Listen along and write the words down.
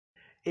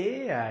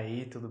E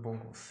aí, tudo bom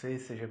com você?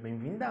 Seja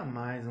bem-vindo a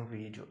mais um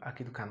vídeo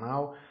aqui do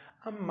canal,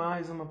 a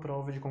mais uma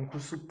prova de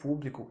concurso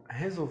público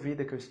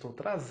resolvida que eu estou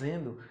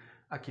trazendo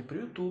aqui para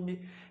o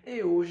YouTube.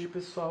 E hoje,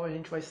 pessoal, a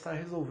gente vai estar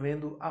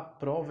resolvendo a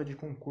prova de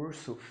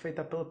concurso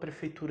feita pela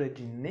prefeitura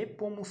de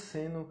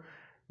Nepomuceno,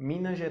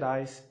 Minas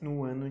Gerais,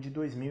 no ano de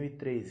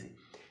 2013.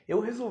 Eu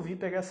resolvi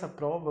pegar essa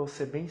prova, vou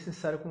ser bem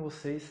sincero com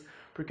vocês,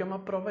 porque é uma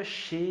prova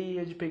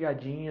cheia de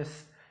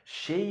pegadinhas,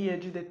 cheia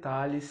de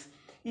detalhes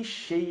e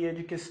cheia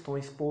de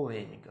questões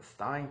polêmicas,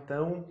 tá?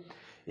 Então,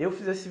 eu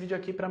fiz esse vídeo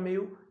aqui para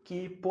meio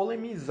que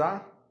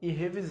polemizar e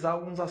revisar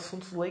alguns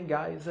assuntos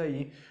legais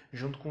aí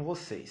junto com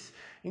vocês.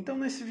 Então,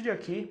 nesse vídeo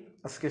aqui,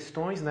 as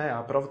questões, né?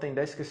 A prova tem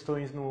 10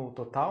 questões no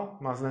total,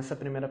 mas nessa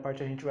primeira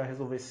parte a gente vai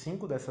resolver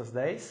 5 dessas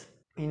 10.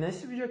 E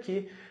nesse vídeo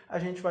aqui a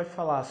gente vai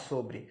falar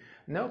sobre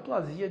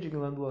neoplasia de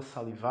glândula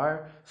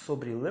salivar,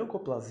 sobre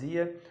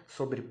leucoplasia,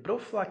 sobre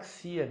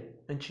profilaxia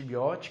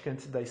antibiótica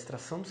antes da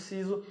extração do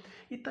siso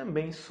e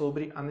também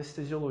sobre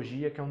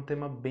anestesiologia, que é um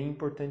tema bem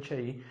importante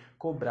aí,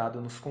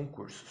 cobrado nos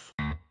concursos.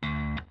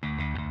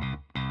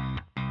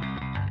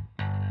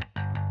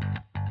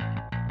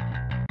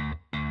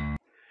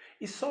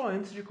 E só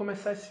antes de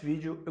começar esse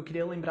vídeo, eu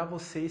queria lembrar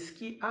vocês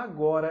que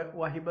agora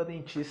o Arriba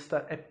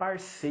Dentista é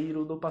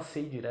parceiro do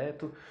Passei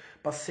Direto.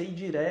 Passei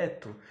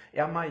Direto é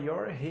a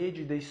maior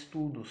rede de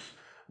estudos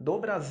do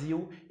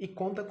Brasil e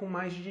conta com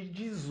mais de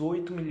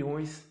 18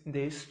 milhões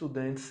de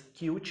estudantes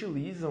que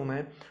utilizam,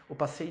 o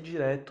Passei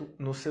Direto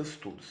nos seus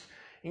estudos.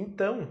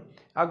 Então,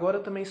 agora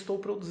eu também estou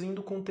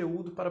produzindo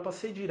conteúdo para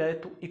Passei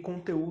Direto e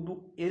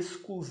conteúdo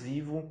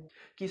exclusivo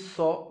que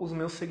só os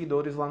meus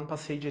seguidores lá no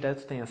Passei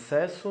Direto têm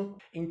acesso.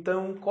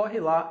 Então, corre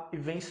lá e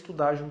vem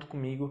estudar junto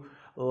comigo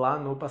lá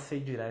no Passei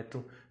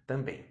Direto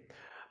também.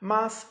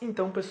 Mas,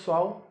 então,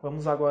 pessoal,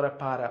 vamos agora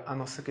para a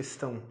nossa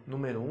questão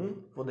número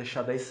 1. Vou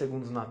deixar 10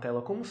 segundos na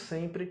tela, como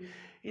sempre,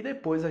 e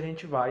depois a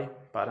gente vai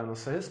para a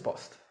nossa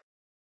resposta.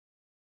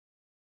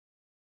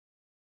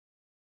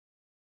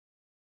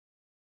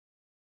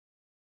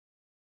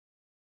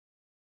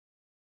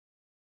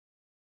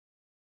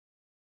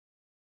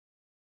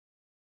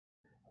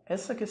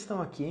 Essa questão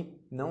aqui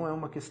não é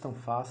uma questão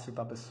fácil,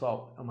 tá,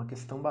 pessoal? É uma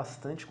questão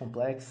bastante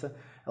complexa.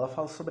 Ela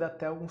fala sobre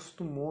até alguns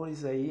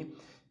tumores aí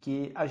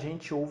que a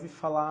gente ouve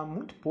falar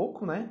muito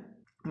pouco, né?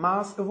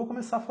 Mas eu vou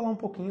começar a falar um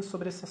pouquinho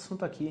sobre esse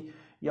assunto aqui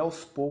e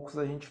aos poucos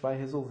a gente vai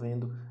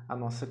resolvendo a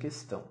nossa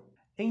questão.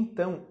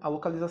 Então, a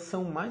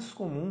localização mais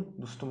comum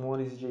dos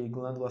tumores de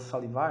glândula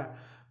salivar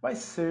vai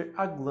ser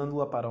a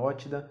glândula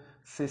parótida.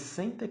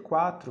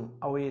 64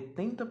 a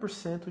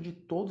 80% de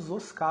todos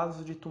os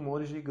casos de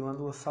tumores de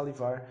glândula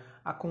salivar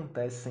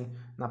acontecem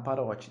na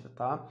parótida,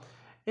 tá?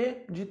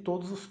 E de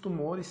todos os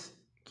tumores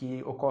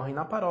que ocorrem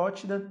na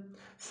parótida,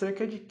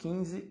 cerca de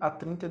 15 a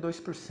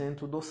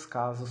 32% dos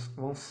casos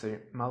vão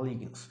ser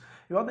malignos.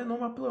 E o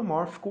adenoma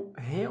pleomórfico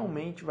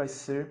realmente vai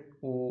ser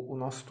o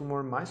nosso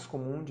tumor mais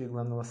comum de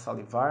glândula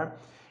salivar,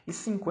 e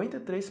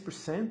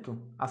 53%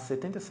 a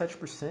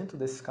 77%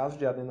 desses casos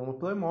de adenoma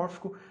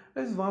pleomórfico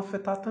eles vão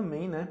afetar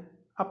também,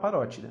 a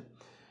parótida.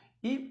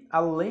 E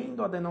além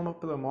do adenoma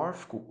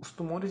pleomórfico, os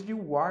tumores de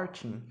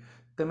Warthin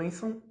também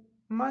são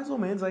mais ou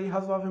menos aí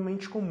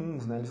razoavelmente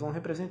comuns, Eles vão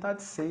representar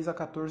de 6 a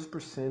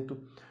 14%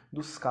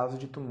 dos casos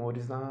de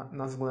tumores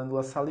nas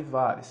glândulas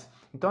salivares.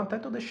 Então até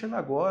estou deixando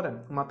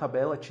agora uma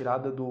tabela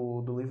tirada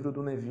do livro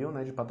do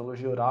Neville, de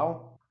patologia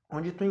oral,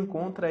 onde tu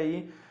encontra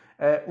aí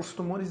os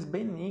tumores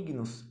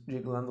benignos de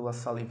glândula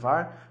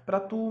salivar,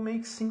 para tu meio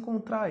que se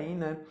encontrar aí,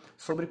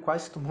 sobre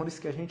quais tumores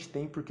que a gente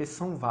tem, porque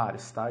são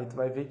vários, tá? E tu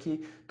vai ver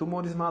que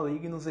tumores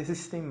malignos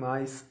existem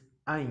mais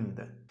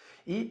ainda.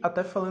 E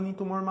até falando em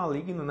tumor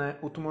maligno,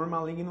 o tumor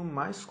maligno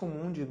mais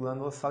comum de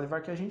glândula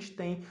salivar que a gente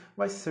tem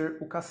vai ser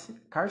o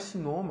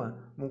carcinoma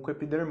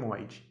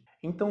mucoepidermoide.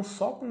 Então,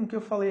 só com o que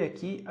eu falei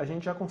aqui, a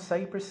gente já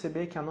consegue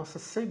perceber que a nossa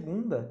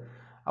segunda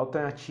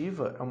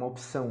alternativa é uma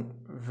opção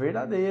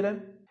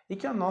verdadeira e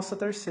que a nossa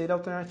terceira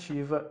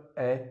alternativa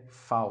é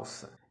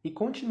falsa. E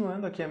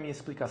continuando aqui a minha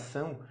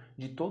explicação,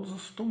 de todos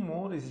os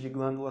tumores de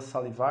glândula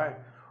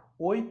salivar,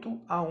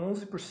 8 a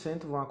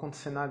 11% vão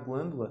acontecer na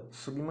glândula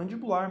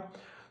submandibular.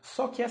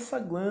 Só que essa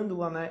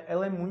glândula,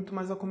 ela é muito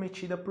mais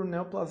acometida por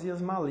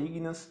neoplasias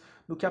malignas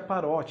do que a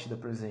parótida,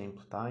 por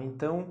exemplo, tá?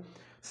 Então,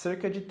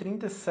 cerca de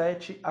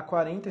 37 a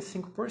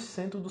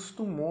 45% dos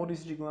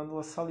tumores de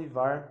glândula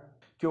salivar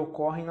que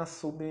ocorrem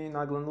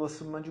na glândula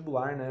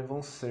submandibular,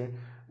 vão ser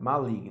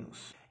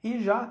malignos.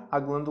 E já a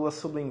glândula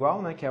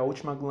sublingual, que é a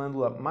última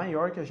glândula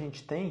maior que a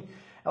gente tem,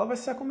 ela vai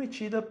ser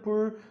acometida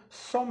por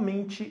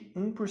somente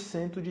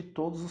 1% de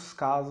todos os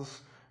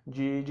casos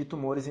de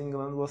tumores em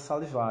glândulas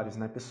salivares,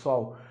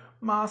 pessoal?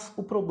 Mas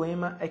o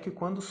problema é que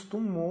quando os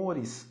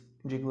tumores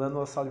de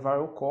glândula salivar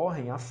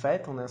ocorrem,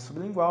 afetam, a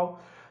sublingual,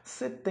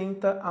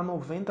 70 a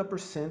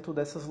 90%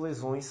 dessas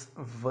lesões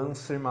vão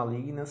ser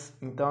malignas.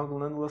 Então a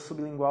glândula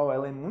sublingual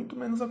ela é muito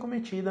menos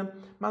acometida,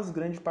 mas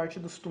grande parte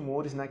dos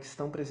tumores que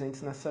estão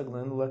presentes nessa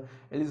glândula,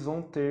 eles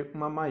vão ter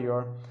uma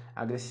maior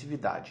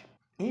agressividade.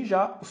 E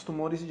já os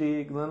tumores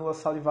de glândulas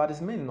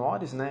salivares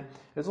menores, né,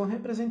 eles vão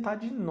representar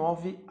de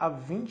 9 a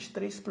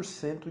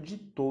 23% de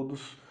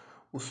todos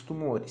os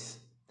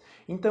tumores.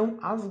 Então,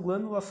 as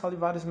glândulas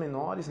salivares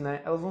menores,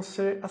 né, elas vão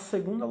ser a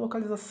segunda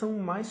localização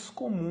mais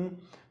comum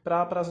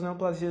para as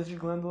neoplasias de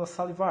glândula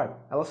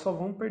salivar. Elas só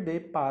vão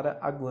perder para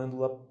a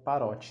glândula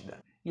parótida.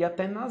 E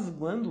até nas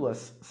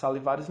glândulas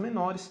salivares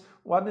menores,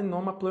 o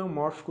adenoma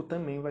pleomórfico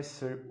também vai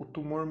ser o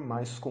tumor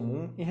mais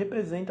comum e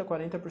representa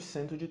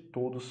 40% de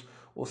todos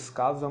os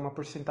casos, é uma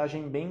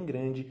porcentagem bem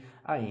grande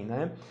aí,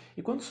 né?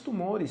 E quando os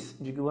tumores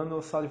de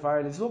glândula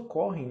salivar eles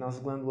ocorrem nas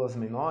glândulas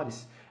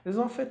menores, eles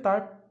vão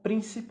afetar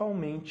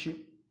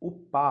principalmente o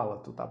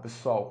palato, tá,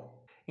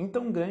 pessoal?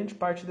 Então, grande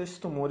parte desses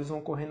tumores vão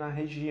ocorrer na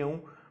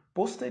região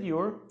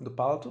posterior do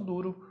palato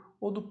duro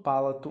ou do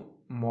palato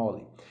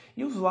mole.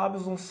 E os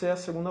lábios vão ser a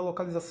segunda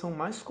localização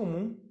mais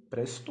comum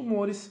para esses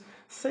tumores,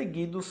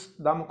 seguidos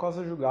da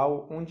mucosa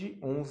jugal, onde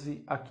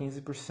 11 a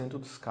 15%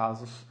 dos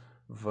casos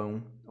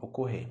vão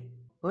ocorrer.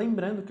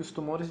 Lembrando que os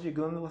tumores de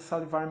glândula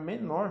salivar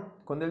menor,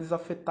 quando eles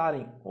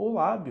afetarem o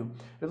lábio,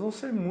 eles vão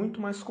ser muito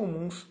mais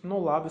comuns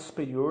no lábio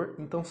superior,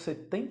 então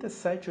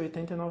 77 a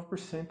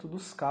 89%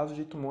 dos casos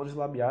de tumores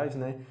labiais,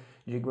 né,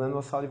 de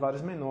glândulas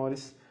salivares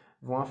menores,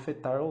 vão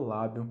afetar o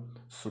lábio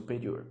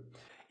superior.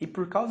 E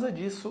por causa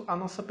disso, a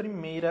nossa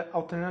primeira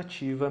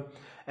alternativa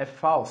é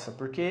falsa,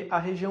 porque a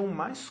região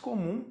mais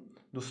comum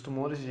dos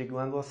tumores de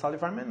glândula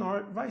salivar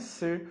menor vai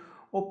ser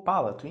o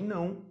palato e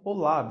não o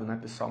lábio, né,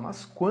 pessoal?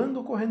 Mas quando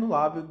ocorrer no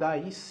lábio,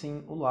 daí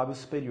sim o lábio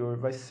superior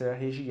vai ser a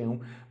região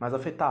mais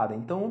afetada.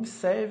 Então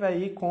observe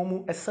aí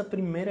como essa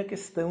primeira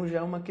questão já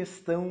é uma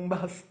questão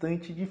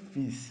bastante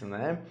difícil,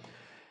 né?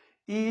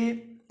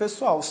 E,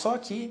 pessoal, só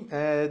aqui,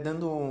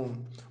 dando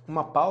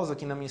uma pausa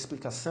aqui na minha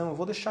explicação, eu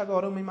vou deixar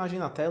agora uma imagem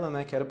na tela,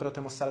 né, que era para eu ter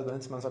mostrado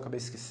antes, mas eu acabei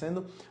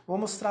esquecendo. Vou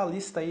mostrar a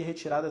lista aí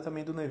retirada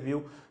também do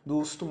Neville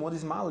dos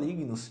tumores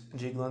malignos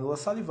de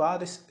glândulas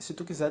salivares. Se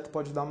tu quiser, tu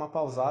pode dar uma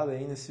pausada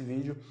aí nesse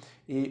vídeo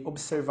e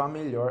observar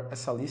melhor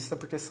essa lista,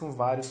 porque são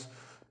vários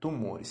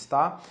tumores,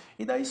 tá?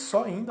 E daí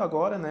só indo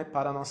agora, né,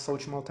 para a nossa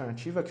última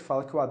alternativa, que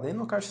fala que o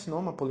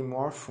adenocarcinoma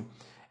polimorfo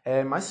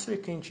é mais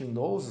frequente em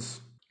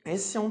idosos.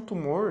 Esse é um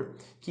tumor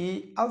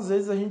que às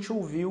vezes a gente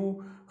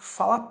ouviu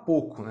falar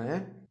pouco,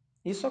 né?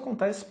 Isso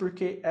acontece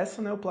porque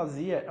essa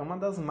neoplasia é uma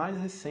das mais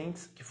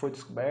recentes que foi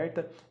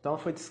descoberta, então ela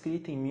foi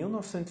descrita em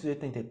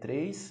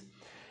 1983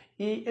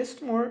 e esse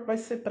tumor vai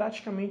ser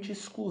praticamente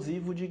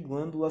exclusivo de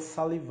glândulas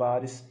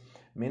salivares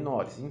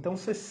menores. Então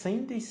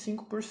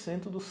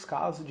 65% dos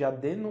casos de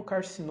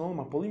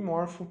adenocarcinoma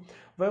polimorfo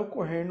vai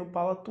ocorrer no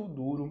palato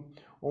duro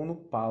ou no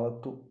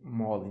palato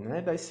mole, né?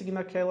 Daí seguindo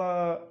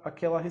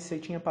aquela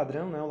receitinha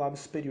padrão, né? O lábio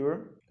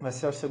superior vai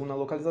ser a segunda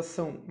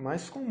localização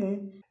mais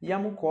comum e a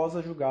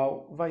mucosa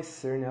jugal vai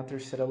ser, né, a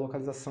terceira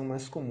localização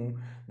mais comum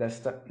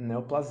desta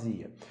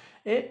neoplasia.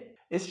 E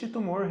este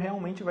tumor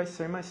realmente vai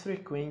ser mais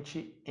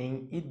frequente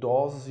em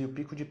idosos e o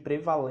pico de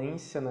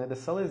prevalência, né,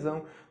 dessa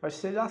lesão vai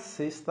ser da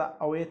 6ª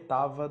à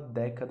 8ª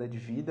década de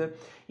vida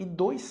e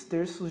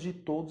 2/3 de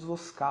todos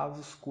os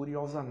casos,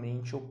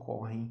 curiosamente,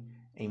 ocorrem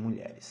em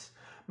mulheres.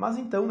 Mas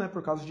então, né,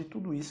 por causa de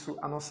tudo isso,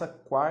 a nossa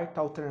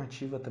quarta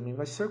alternativa também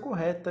vai ser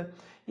correta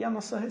e a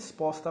nossa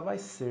resposta vai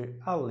ser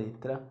a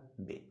letra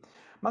B.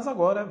 Mas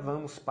agora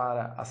vamos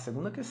para a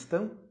segunda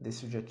questão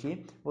desse vídeo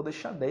aqui. Vou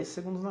deixar 10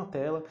 segundos na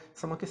tela.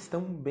 Essa é uma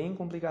questão bem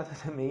complicada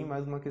também,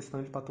 mas uma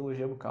questão de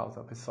patologia bucal,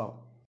 tá,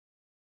 pessoal?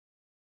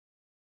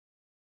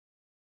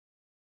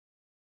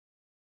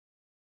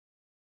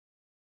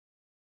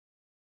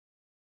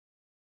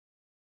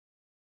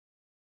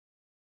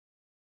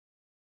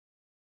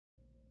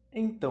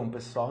 Então,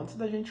 pessoal, antes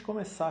da gente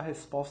começar a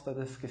resposta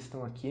dessa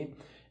questão aqui,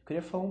 eu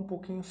queria falar um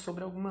pouquinho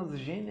sobre algumas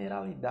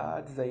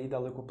generalidades aí da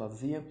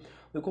leucoplasia.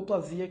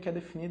 Leucoplasia que é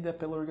definida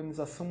pela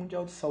Organização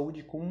Mundial de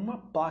Saúde como uma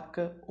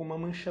placa ou uma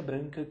mancha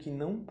branca que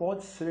não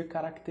pode ser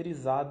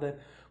caracterizada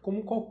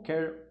como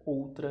qualquer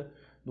outra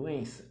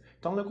doença.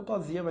 Então, a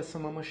leucoplasia vai ser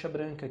uma mancha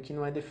branca que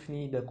não é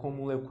definida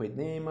como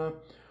leucoedema,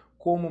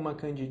 como uma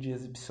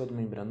candidíase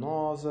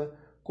pseudomembranosa,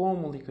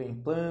 como um líquen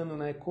plano,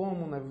 né,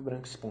 como um nervo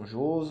branco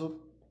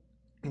esponjoso.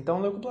 Então,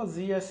 a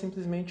leucoplasia é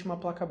simplesmente uma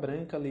placa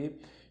branca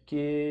ali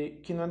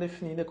que não é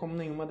definida como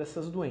nenhuma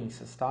dessas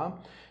doenças, tá?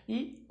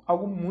 E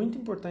algo muito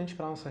importante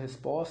para a nossa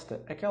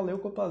resposta é que a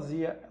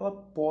leucoplasia ela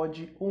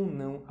pode ou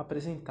não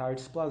apresentar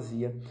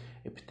displasia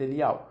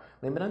epitelial.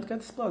 Lembrando que a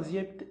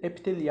displasia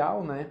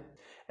epitelial, né,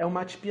 é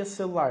uma atipia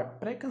celular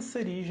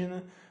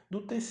pré-cancerígena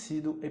do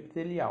tecido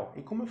epitelial.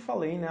 E como eu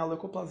falei, né, a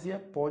leucoplasia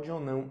pode ou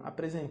não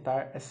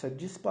apresentar essa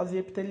displasia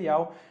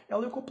epitelial. E a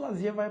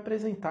leucoplasia vai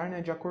apresentar, né,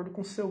 de acordo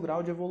com o seu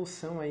grau de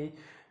evolução aí,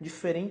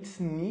 diferentes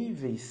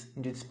níveis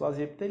de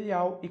displasia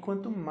epitelial. E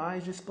quanto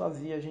mais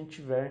displasia a gente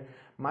tiver,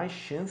 mais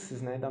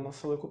chances, né, da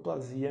nossa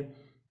leucoplasia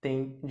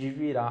tem de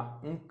virar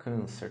um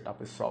câncer, tá,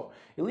 pessoal?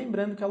 E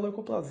lembrando que a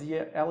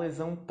leucoplasia é a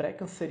lesão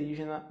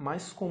pré-cancerígena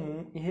mais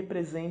comum e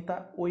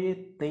representa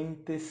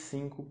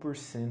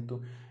 85%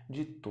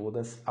 de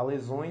todas as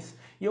lesões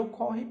e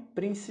ocorre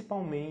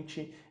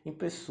principalmente em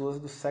pessoas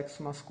do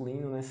sexo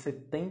masculino, né?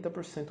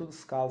 70%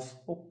 dos casos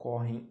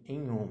ocorrem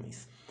em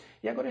homens.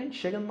 E agora a gente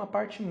chega numa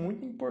parte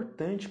muito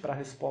importante para a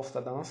resposta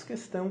da nossa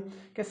questão,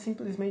 que é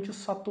simplesmente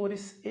os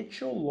fatores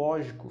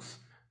etiológicos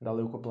da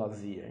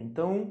leucoplasia.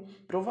 Então,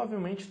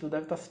 provavelmente tu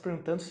deve estar se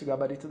perguntando se o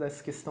gabarito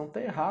dessa questão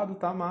está errado,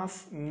 tá?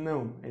 Mas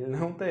não, ele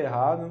não está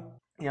errado.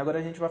 E agora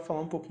a gente vai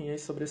falar um pouquinho aí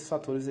sobre esses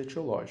fatores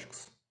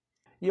etiológicos.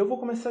 E eu vou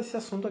começar esse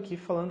assunto aqui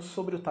falando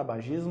sobre o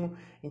tabagismo.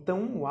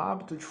 Então, o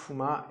hábito de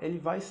fumar, ele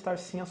vai estar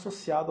sim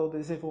associado ao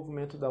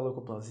desenvolvimento da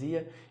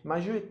leucoplasia.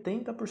 Mais de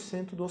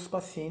 80% dos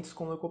pacientes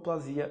com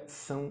leucoplasia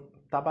são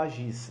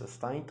tabagistas,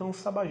 tá? Então,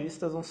 os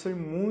tabagistas vão ser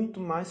muito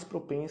mais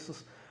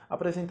propensos a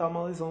apresentar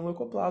uma lesão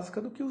leucoplásica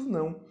do que os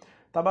não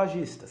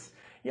tabagistas.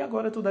 E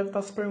agora tu deve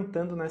estar se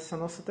perguntando, né, se a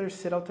nossa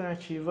terceira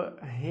alternativa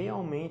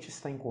realmente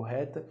está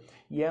incorreta,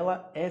 e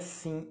ela é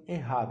sim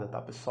errada,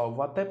 tá, pessoal?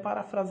 Vou até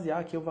parafrasear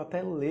aqui, eu vou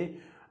até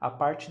ler a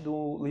parte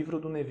do livro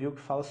do Neville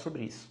que fala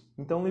sobre isso.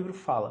 Então o livro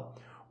fala: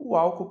 o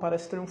álcool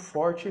parece ter um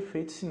forte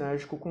efeito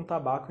sinérgico com o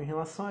tabaco em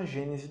relação à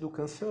gênese do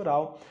câncer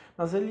oral,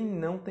 mas ele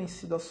não tem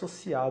sido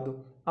associado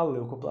à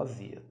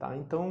leucoplasia, tá?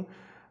 Então,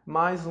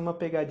 mais uma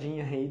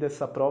pegadinha aí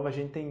dessa prova. A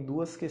gente tem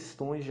 2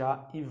 questões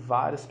já e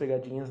várias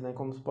pegadinhas, né,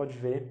 como você pode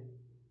ver.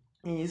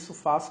 E isso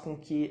faz com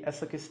que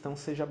essa questão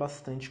seja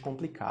bastante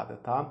complicada,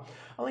 tá?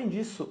 Além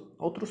disso,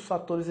 outros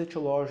fatores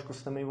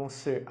etiológicos também vão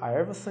ser a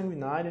erva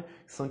sanguinária,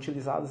 que são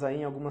utilizadas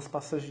aí em algumas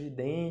pastas de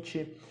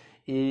dente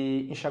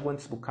e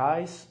enxaguantes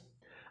bucais.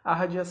 A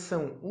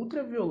radiação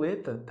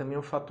ultravioleta também é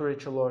um fator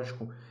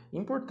etiológico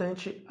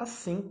importante,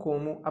 assim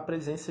como a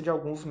presença de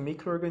alguns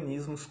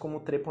micro-organismos como o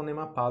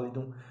Treponema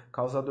pallidum,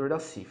 causador da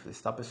sífilis,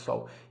 tá,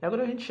 pessoal? E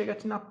agora a gente chega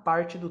aqui na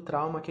parte do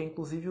trauma, que é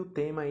inclusive o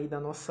tema aí da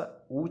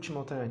nossa última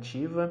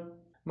alternativa.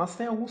 Mas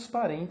tem alguns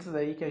parênteses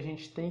aí que a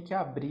gente tem que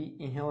abrir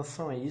em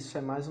relação a isso.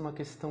 É mais uma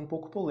questão um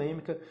pouco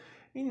polêmica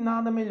e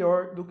nada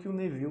melhor do que o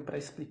Neville para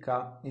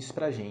explicar isso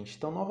pra gente.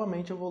 Então,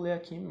 novamente, eu vou ler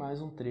aqui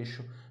mais um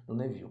trecho do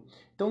Neville.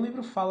 Então, o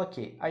livro fala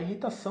que a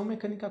irritação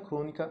mecânica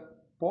crônica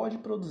pode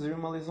produzir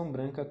uma lesão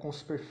branca com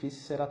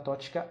superfície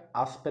ceratótica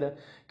áspera,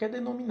 que é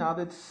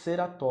denominada de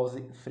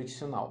ceratose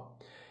friccional.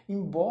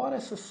 Embora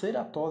essa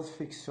ceratose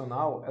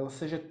friccional ela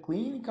seja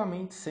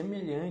clinicamente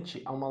semelhante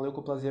a uma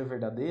leucoplasia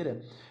verdadeira,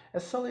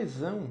 essa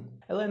lesão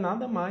ela é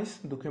nada mais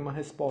do que uma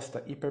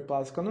resposta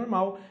hiperplásica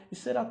normal, e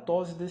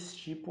ceratoses desse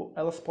tipo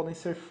elas podem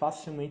ser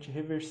facilmente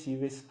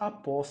reversíveis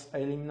após a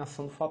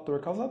eliminação do fator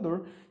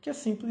causador, que é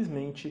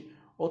simplesmente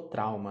o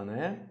trauma,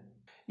 né?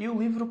 E o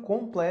livro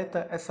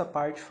completa essa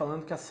parte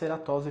falando que a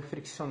ceratose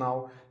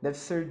friccional deve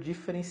ser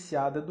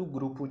diferenciada do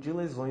grupo de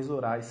lesões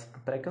orais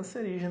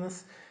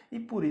pré-cancerígenas, e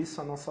por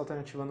isso a nossa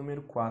alternativa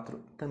número 4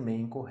 também é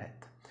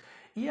incorreta.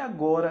 E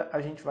agora a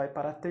gente vai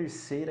para a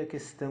terceira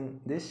questão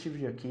deste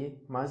vídeo aqui,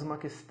 mais uma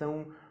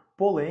questão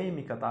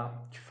polêmica,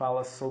 tá? Que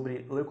fala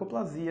sobre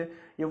leucoplasia,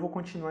 e eu vou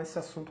continuar esse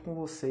assunto com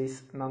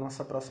vocês na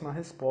nossa próxima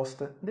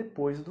resposta,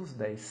 depois dos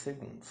 10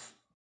 segundos.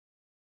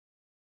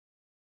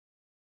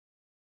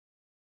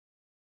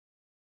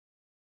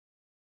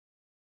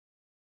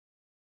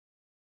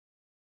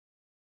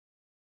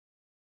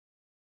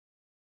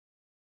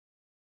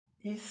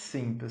 E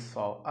sim,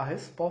 pessoal, a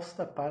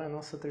resposta para a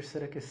nossa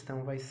terceira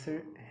questão vai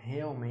ser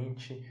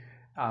realmente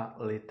a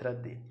letra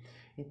D.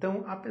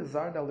 Então,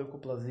 apesar da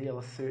leucoplasia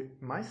ela ser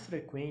mais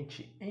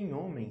frequente em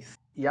homens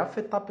e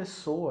afetar a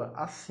pessoa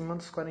acima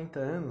dos 40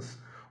 anos,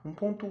 um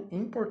ponto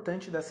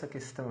importante dessa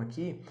questão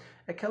aqui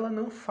é que ela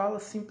não fala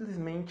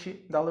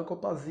simplesmente da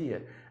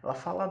leucoplasia, ela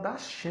fala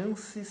das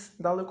chances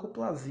da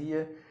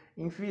leucoplasia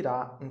em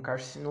virar um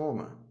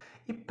carcinoma.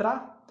 E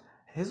para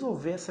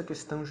resolver essa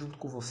questão junto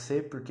com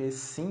você, porque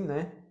sim,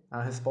 né?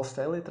 A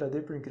resposta é a letra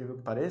D, por incrível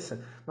que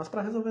pareça, mas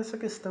para resolver essa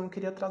questão eu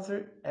queria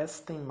trazer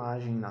esta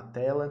imagem na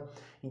tela.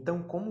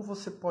 Então, como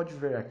você pode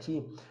ver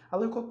aqui, a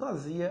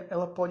leucoplasia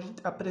ela pode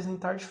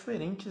apresentar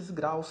diferentes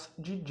graus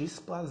de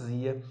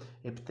displasia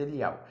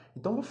epitelial.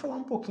 Então, vou falar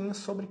um pouquinho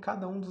sobre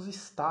cada um dos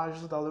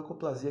estágios da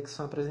leucoplasia que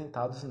são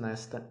apresentados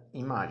nesta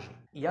imagem.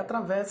 E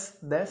através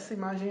dessa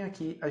imagem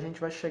aqui, a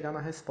gente vai chegar na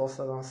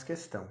resposta da nossa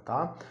questão,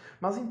 tá?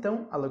 Mas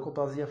então, a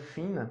leucoplasia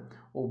fina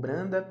ou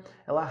branda,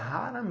 ela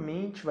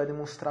raramente vai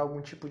demonstrar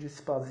algum tipo de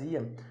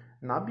displasia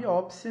na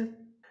biópsia,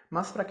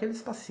 mas para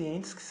aqueles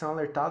pacientes que são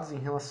alertados em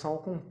relação ao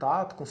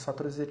contato com os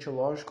fatores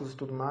etiológicos e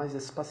tudo mais, e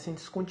esses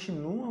pacientes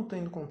continuam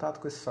tendo contato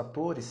com esses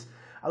fatores,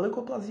 a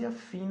leucoplasia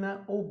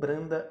fina ou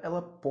branda,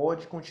 ela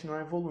pode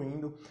continuar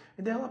evoluindo,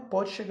 e daí ela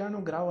pode chegar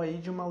no grau aí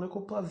de uma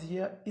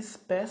leucoplasia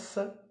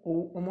espessa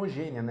ou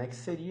homogênea, né, que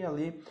seria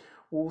ali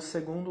o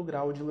segundo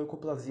grau de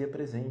leucoplasia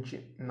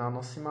presente na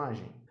nossa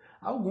imagem.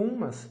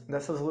 Algumas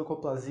dessas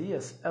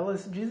leucoplasias,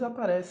 elas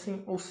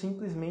desaparecem ou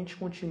simplesmente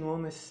continuam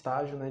nesse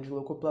estágio, né, de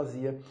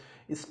leucoplasia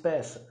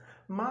espessa.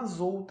 mas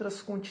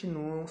outras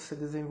continuam se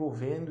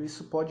desenvolvendo.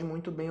 Isso pode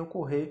muito bem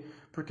ocorrer,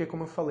 porque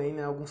como eu falei,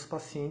 né, alguns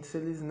pacientes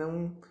eles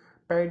não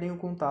perdem o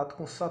contato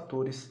com os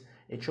fatores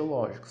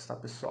etiológicos, tá,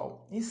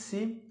 pessoal? E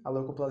se a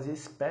leucoplasia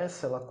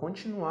espessa ela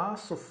continuar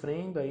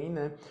sofrendo aí,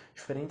 né,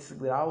 diferentes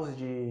graus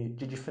de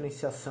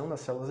diferenciação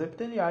das células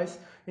epiteliais,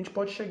 a gente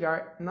pode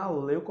chegar na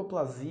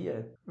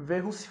leucoplasia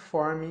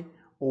verruciforme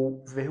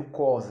ou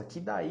verrucosa, que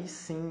daí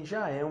sim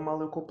já é uma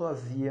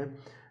leucoplasia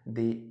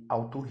de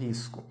alto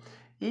risco.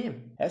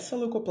 E essa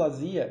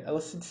leucoplasia, ela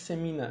se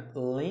dissemina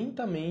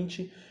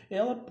lentamente e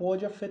ela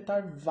pode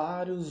afetar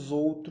vários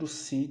outros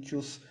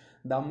sítios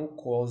da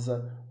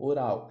mucosa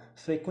oral.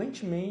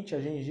 Frequentemente a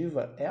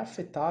gengiva é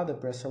afetada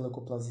por essa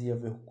leucoplasia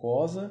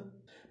verrucosa,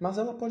 mas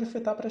ela pode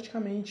afetar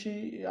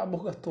praticamente a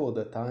boca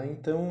toda, tá?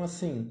 Então,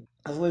 assim,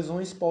 as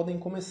lesões podem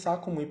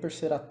começar como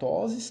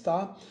hiperceratoses,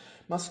 tá?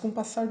 Mas com o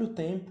passar do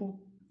tempo,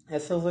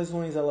 essas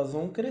lesões elas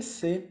vão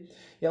crescer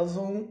e elas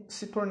vão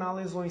se tornar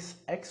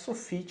lesões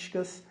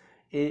exofíticas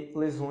e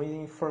lesões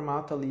em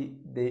formato ali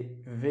de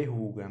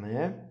verruga,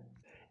 né?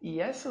 E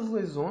essas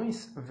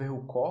lesões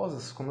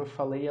verrucosas, como eu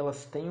falei,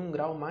 elas têm um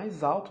grau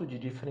mais alto de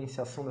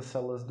diferenciação das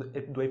células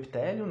do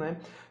epitélio, né?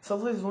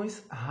 Essas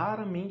lesões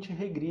raramente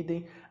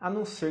regridem, a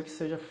não ser que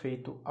seja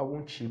feito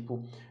algum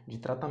tipo de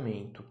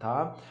tratamento,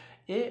 tá?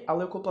 E a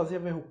leucoplasia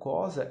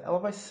verrucosa, ela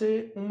vai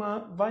ser uma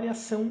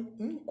variação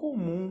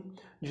incomum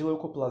de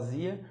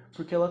leucoplasia,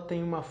 porque ela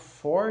tem uma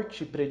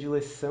forte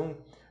predileção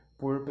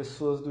por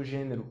pessoas do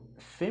gênero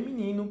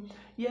feminino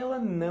e ela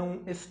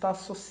não está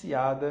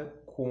associada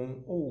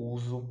com o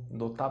uso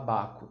do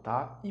tabaco,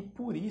 tá? E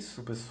por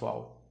isso,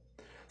 pessoal,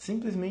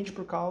 simplesmente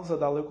por causa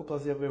da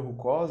leucoplasia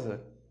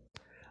verrucosa,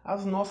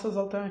 as nossas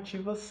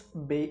alternativas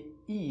B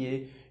e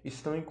E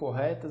estão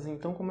incorretas.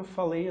 Então, como eu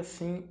falei,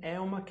 assim, é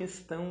uma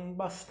questão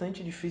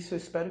bastante difícil.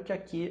 Eu espero que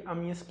aqui a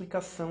minha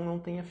explicação não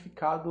tenha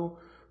ficado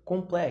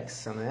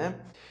complexa,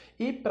 né?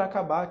 E para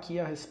acabar aqui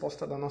a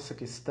resposta da nossa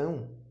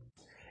questão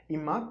e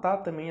matar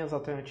também as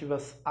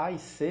alternativas A e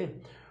C,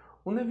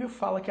 o Neville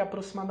fala que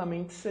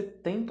aproximadamente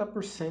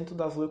 70%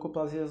 das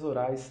leucoplasias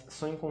orais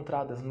são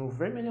encontradas no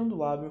vermelhão do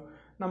lábio,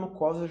 na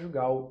mucosa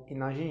jugal e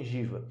na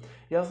gengiva.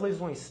 E as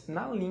lesões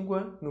na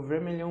língua, no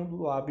vermelhão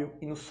do lábio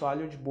e no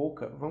soalho de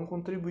boca vão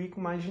contribuir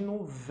com mais de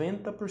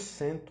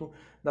 90%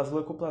 das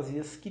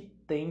leucoplasias que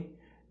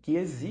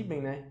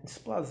exibem, né,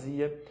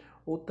 displasia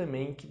ou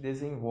também que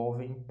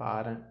desenvolvem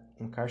para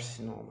um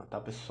carcinoma, tá,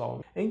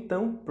 pessoal?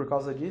 Então, por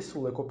causa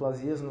disso,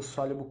 leucoplasias no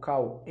soalho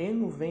bucal e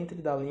no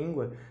ventre da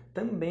língua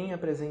também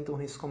apresentam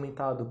risco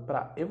aumentado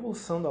para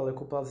evolução da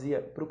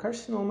leucoplasia para o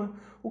carcinoma,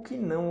 o que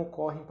não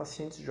ocorre em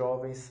pacientes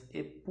jovens,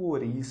 e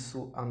por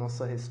isso a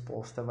nossa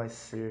resposta vai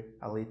ser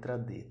a letra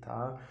D,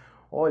 tá?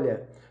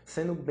 Olha,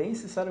 sendo bem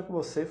sincero com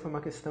você, foi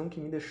uma questão que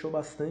me deixou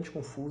bastante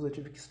confusa, eu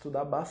tive que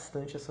estudar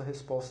bastante essa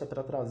resposta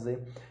para trazer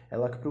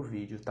ela aqui para o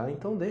vídeo, tá?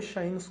 Então deixa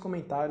aí nos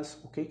comentários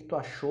o que tu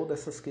achou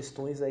dessas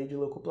questões aí de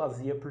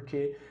leucoplasia,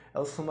 porque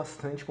elas são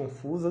bastante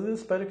confusas e eu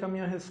espero que a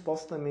minha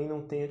resposta também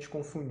não tenha te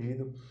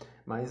confundido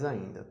mais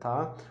ainda,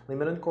 tá?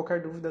 Lembrando que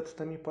qualquer dúvida tu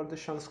também pode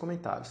deixar nos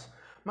comentários.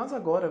 Mas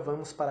agora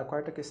vamos para a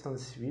quarta questão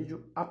desse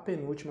vídeo, a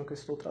penúltima que eu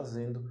estou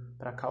trazendo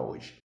para cá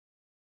hoje.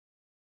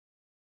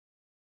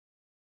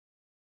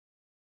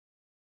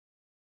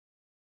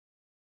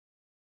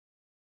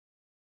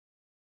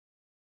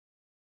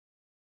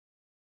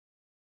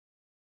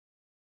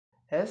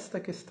 Esta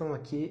questão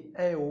aqui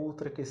é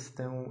outra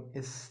questão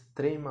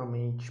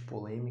extremamente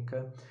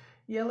polêmica.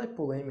 E ela é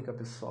polêmica,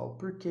 pessoal,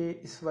 porque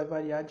isso vai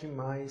variar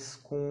demais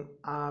com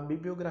a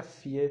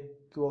bibliografia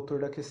que o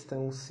autor da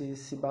questão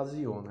se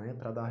baseou, né,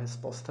 para dar a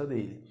resposta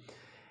dele.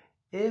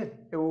 E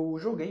eu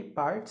joguei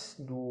partes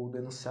do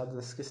enunciado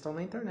dessa questão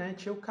na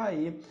internet e eu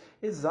caí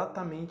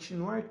exatamente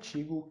no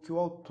artigo que o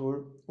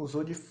autor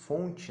usou de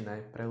fonte,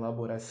 né, para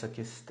elaborar essa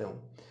questão.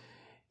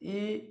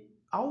 E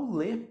ao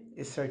ler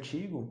esse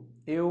artigo,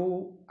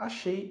 eu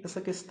achei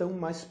essa questão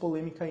mais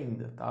polêmica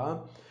ainda,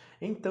 tá?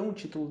 Então, o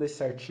título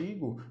desse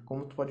artigo,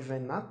 como tu pode ver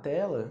na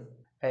tela,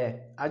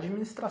 é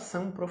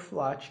Administração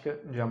profilática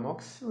de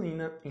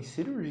amoxicilina em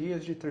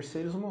cirurgias de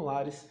terceiros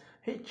molares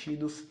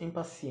retidos em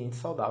pacientes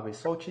saudáveis.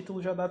 Só o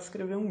título já dá de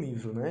escrever um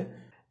livro, né?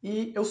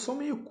 E eu sou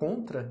meio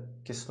contra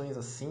questões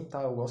assim,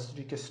 tá? Eu gosto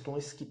de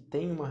questões que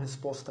têm uma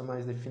resposta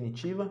mais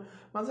definitiva,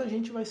 mas a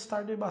gente vai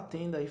estar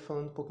debatendo aí,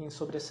 falando um pouquinho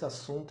sobre esse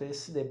assunto,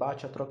 esse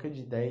debate, a troca de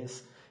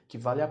ideias que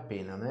vale a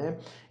pena, né?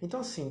 Então,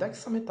 assim,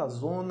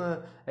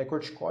 dexametasona,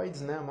 corticoides,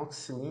 né,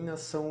 amoxicilina,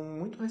 são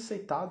muito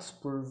receitados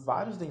por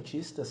vários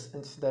dentistas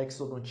antes da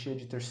exodontia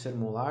de terceiro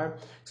molar.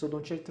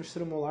 Exodontia de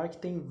terceiro molar que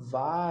tem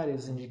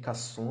várias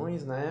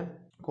indicações, né?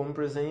 Como,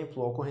 por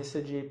exemplo, a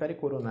ocorrência de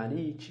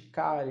pericoronarite,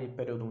 cárie,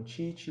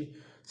 periodontite,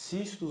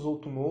 cistos ou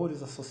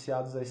tumores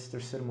associados a esse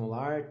terceiro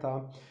molar,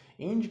 tá?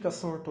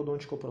 Indicação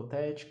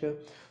ortodôntico-protética,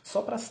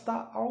 só para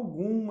citar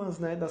algumas,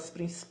 né, das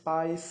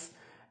principais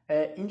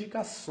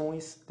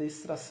indicações de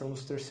extração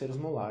dos terceiros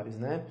molares,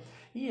 né?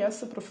 E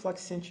essa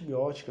profilaxia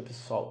antibiótica,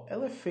 pessoal,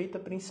 ela é feita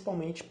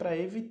principalmente para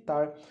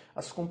evitar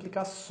as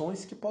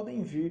complicações que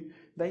podem vir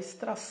da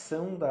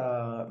extração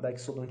da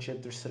exodontia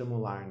do terceiro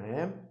molar,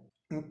 né?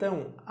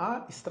 Então,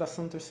 a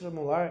extração do terceiro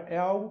molar é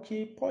algo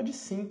que pode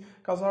sim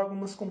causar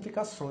algumas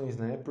complicações,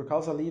 né? Por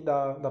causa ali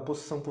da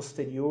posição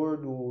posterior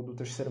do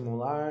terceiro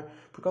molar,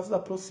 por causa da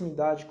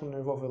proximidade com o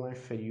nervo alveolar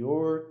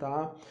inferior,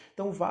 tá?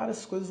 Então,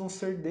 várias coisas vão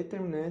ser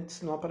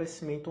determinantes no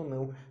aparecimento ou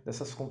não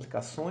dessas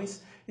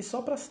complicações. E só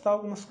para citar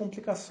algumas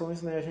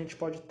complicações, né? A gente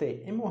pode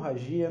ter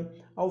hemorragia,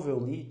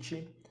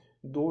 alveolite,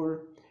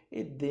 dor,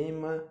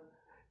 edema,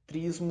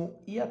 trismo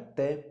e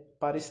até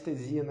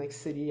parestesia, né, que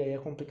seria aí a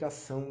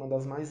complicação, uma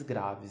das mais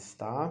graves,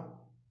 tá?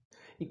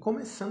 E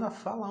começando a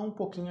falar um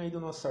pouquinho aí do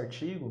nosso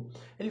artigo,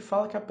 ele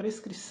fala que a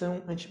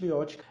prescrição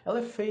antibiótica ela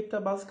é feita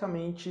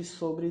basicamente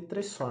sobre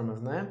três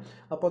formas, né?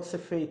 Ela pode ser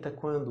feita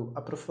quando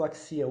a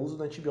profilaxia, o uso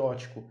do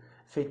antibiótico,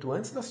 feito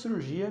antes da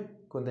cirurgia,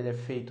 quando ele é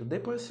feito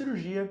depois da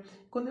cirurgia,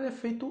 quando ele é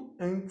feito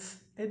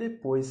antes e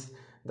depois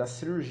da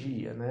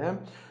cirurgia,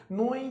 né?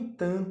 No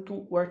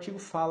entanto, o artigo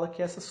fala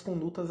que essas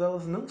condutas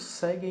elas não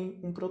seguem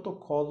um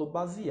protocolo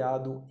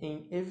baseado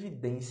em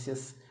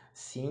evidências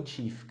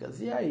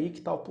científicas. E é aí que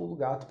está o pulo do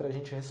gato para a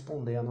gente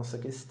responder a nossa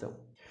questão.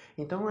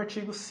 Então o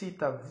artigo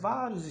cita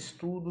vários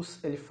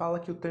estudos, ele fala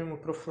que o termo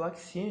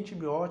profilaxia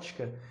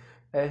antibiótica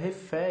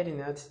refere,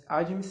 né, à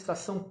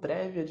administração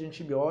prévia de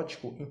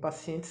antibiótico em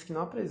pacientes que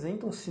não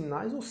apresentam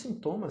sinais ou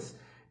sintomas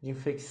de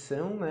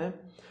infecção, né,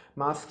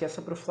 mas que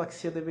essa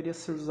profilaxia deveria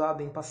ser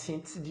usada em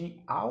pacientes de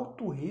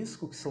alto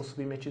risco que são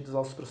submetidos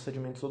aos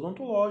procedimentos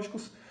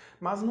odontológicos.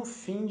 Mas no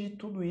fim de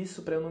tudo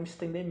isso, para eu não me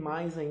estender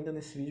mais ainda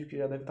nesse vídeo que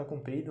já deve estar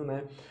comprido,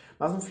 né?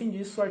 Mas no fim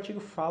disso o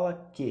artigo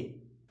fala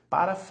que,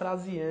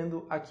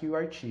 parafraseando aqui o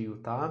artigo,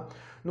 tá?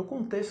 No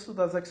contexto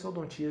das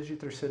exodontias de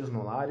terceiros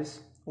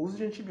molares, o uso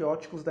de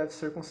antibióticos deve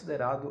ser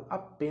considerado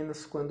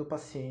apenas quando o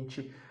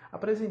paciente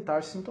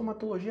apresentar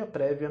sintomatologia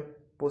prévia,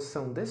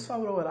 posição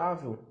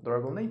desfavorável do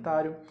órgão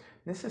dentário,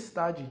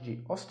 necessidade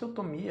de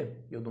osteotomia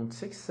e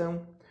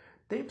odontodissecção,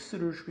 tempo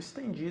cirúrgico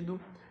estendido,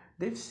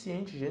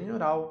 deficiente higiene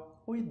oral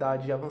ou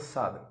idade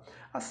avançada.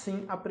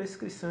 Assim, a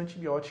prescrição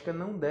antibiótica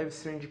não deve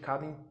ser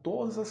indicada em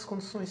todas as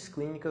condições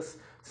clínicas,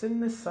 sendo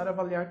necessário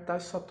avaliar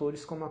tais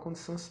fatores como a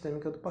condição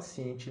sistêmica do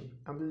paciente,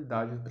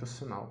 habilidade do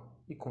profissional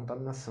e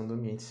contaminação do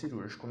ambiente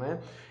cirúrgico, né?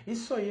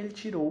 Isso aí ele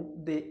tirou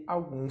de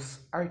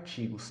alguns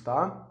artigos,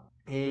 tá?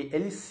 E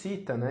ele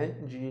cita, né,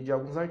 de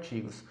alguns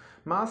artigos,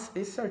 mas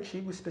esse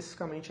artigo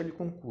especificamente ele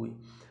conclui: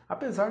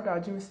 apesar da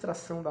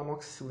administração da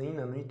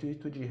amoxicilina no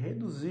intuito de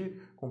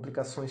reduzir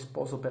complicações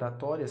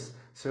pós-operatórias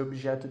ser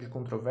objeto de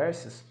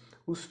controvérsias,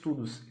 os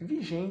estudos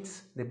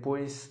vigentes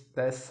depois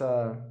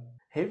dessa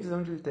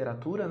revisão de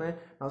literatura, né,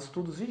 os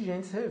estudos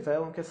vigentes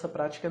revelam que essa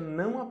prática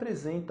não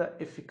apresenta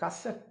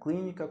eficácia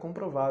clínica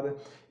comprovada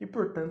e,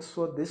 portanto,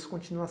 sua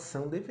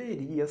descontinuação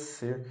deveria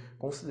ser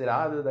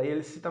considerada. Daí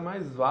ele cita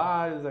mais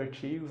vários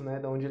artigos, né,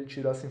 de onde ele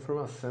tirou essa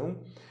informação.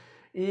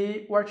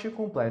 E o artigo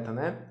completa,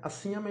 né?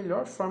 Assim, a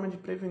melhor forma de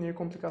prevenir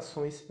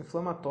complicações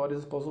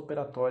inflamatórias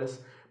pós-operatórias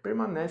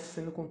permanece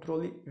sendo o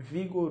controle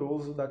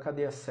vigoroso da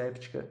cadeia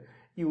séptica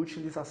e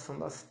utilização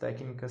das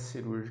técnicas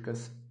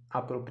cirúrgicas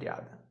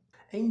apropriadas.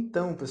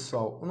 Então,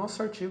 pessoal, o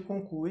nosso artigo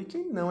conclui que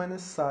não é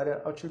necessária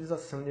a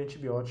utilização de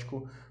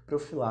antibiótico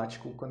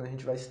profilático quando a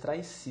gente vai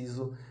extrair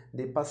siso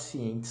de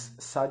pacientes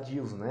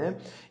sadios, né?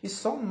 E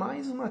só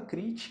mais uma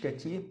crítica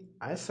aqui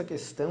a essa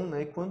questão,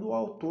 né? Quando o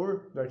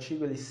autor do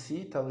artigo ele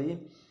cita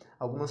ali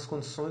algumas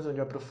condições onde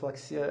a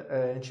profilaxia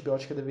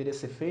antibiótica deveria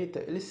ser feita,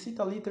 ele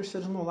cita ali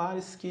terceiros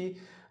molares que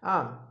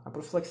a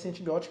profilaxia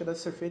antibiótica deve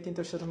ser feita em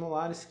terceiros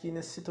molares que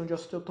necessitam de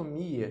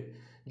osteotomia,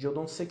 de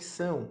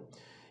odontodissecção.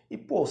 E,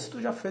 pô, se tu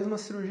já fez uma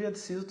cirurgia de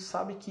siso, tu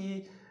sabe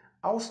que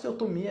a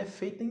osteotomia é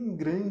feita em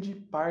grande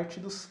parte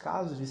dos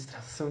casos de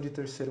extração de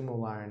terceiro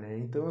molar, né?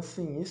 Então,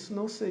 assim, isso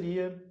não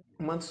seria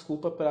uma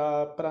desculpa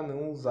para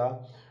não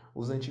usar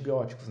os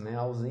antibióticos, né? A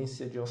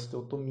ausência de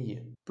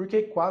osteotomia.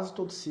 Porque quase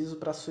todo siso,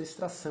 para sua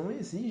extração,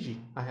 exige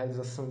a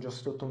realização de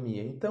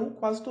osteotomia. Então,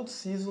 quase todo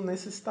siso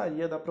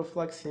necessitaria da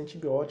profilaxia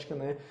antibiótica,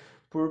 né?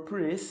 Por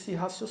esse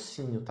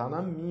raciocínio, tá?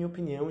 Na minha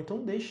opinião. Então,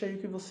 deixa aí o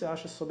que você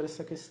acha sobre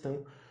essa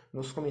questão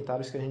nos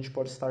comentários que a gente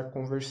pode estar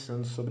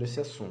conversando sobre esse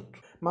assunto.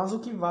 Mas o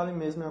que vale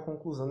mesmo é a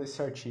conclusão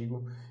desse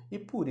artigo e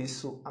por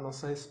isso a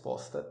nossa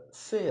resposta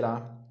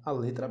será a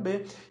letra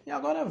B. E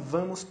agora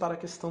vamos para a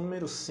questão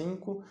número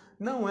 5.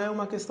 Não é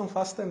uma questão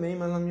fácil também,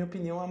 mas na minha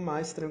opinião a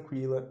mais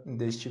tranquila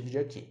deste vídeo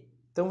aqui.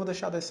 Então vou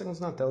deixar 10 segundos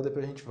na tela e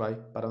depois a gente vai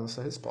para a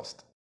nossa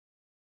resposta.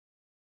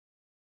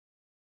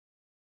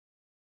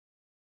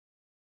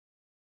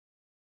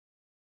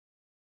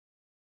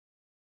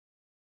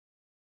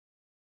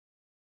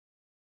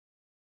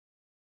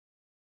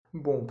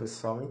 Bom,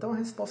 pessoal, então a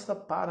resposta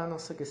para a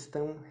nossa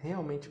questão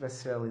realmente vai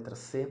ser a letra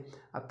C.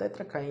 A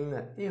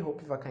tetracaína e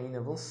ropivacaína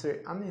vão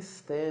ser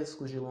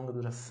anestésicos de longa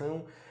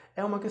duração.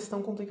 É uma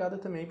questão complicada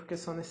também, porque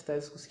são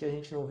anestésicos que a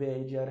gente não vê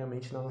aí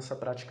diariamente na nossa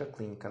prática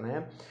clínica,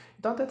 né?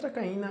 Então a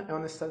tetracaína é um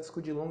anestésico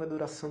de longa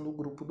duração do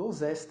grupo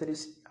dos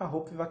ésteres. A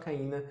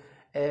ropivacaína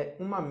é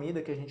uma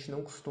amida que a gente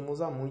não costuma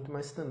usar muito,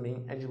 mas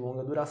também é de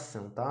longa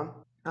duração, tá?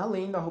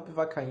 Além da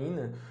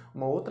bupivacaína,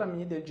 uma outra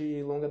mídia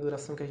de longa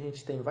duração que a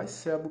gente tem vai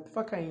ser a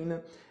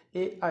bupivacaína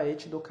e a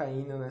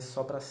etidocaína, né,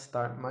 só para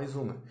citar mais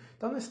uma.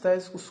 Então,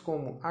 anestésicos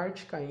como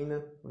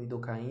articaína,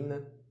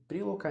 lidocaína,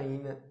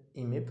 prilocaína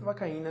e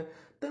mepivacaína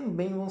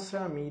também vão ser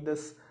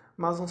amidas,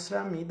 mas vão ser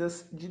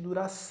amidas de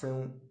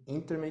duração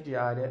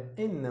intermediária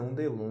e não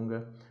de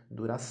longa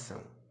duração.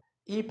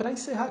 E para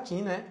encerrar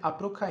aqui, né, a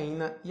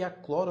procaína e a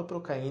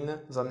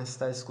cloroprocaína, os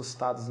anestésicos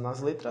citados nas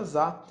letras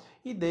A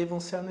e D vão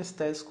ser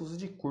anestésicos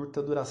de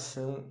curta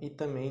duração e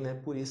também, né,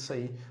 por isso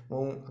aí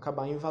vão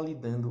acabar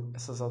invalidando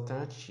essas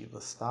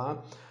alternativas,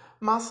 tá?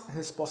 Mas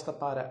resposta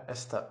para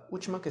esta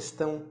última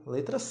questão,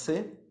 letra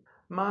C.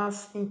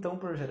 Mas então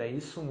por hoje era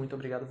isso, muito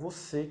obrigado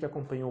você que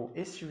acompanhou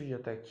este vídeo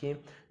até aqui.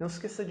 Não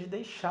esqueça de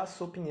deixar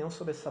sua opinião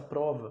sobre essa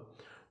prova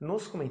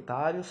nos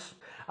comentários.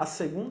 A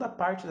segunda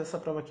parte dessa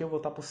prova aqui eu vou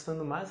estar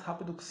postando o mais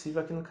rápido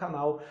possível aqui no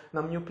canal.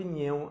 Na minha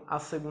opinião, a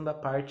segunda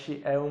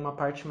parte é uma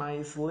parte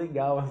mais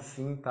legal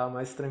assim, tá?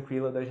 Mais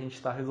tranquila da gente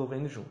estar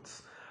resolvendo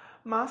juntos.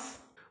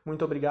 Mas,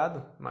 muito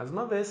obrigado mais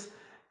uma vez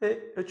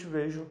e eu te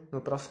vejo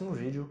no próximo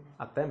vídeo.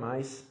 Até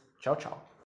mais. Tchau, tchau.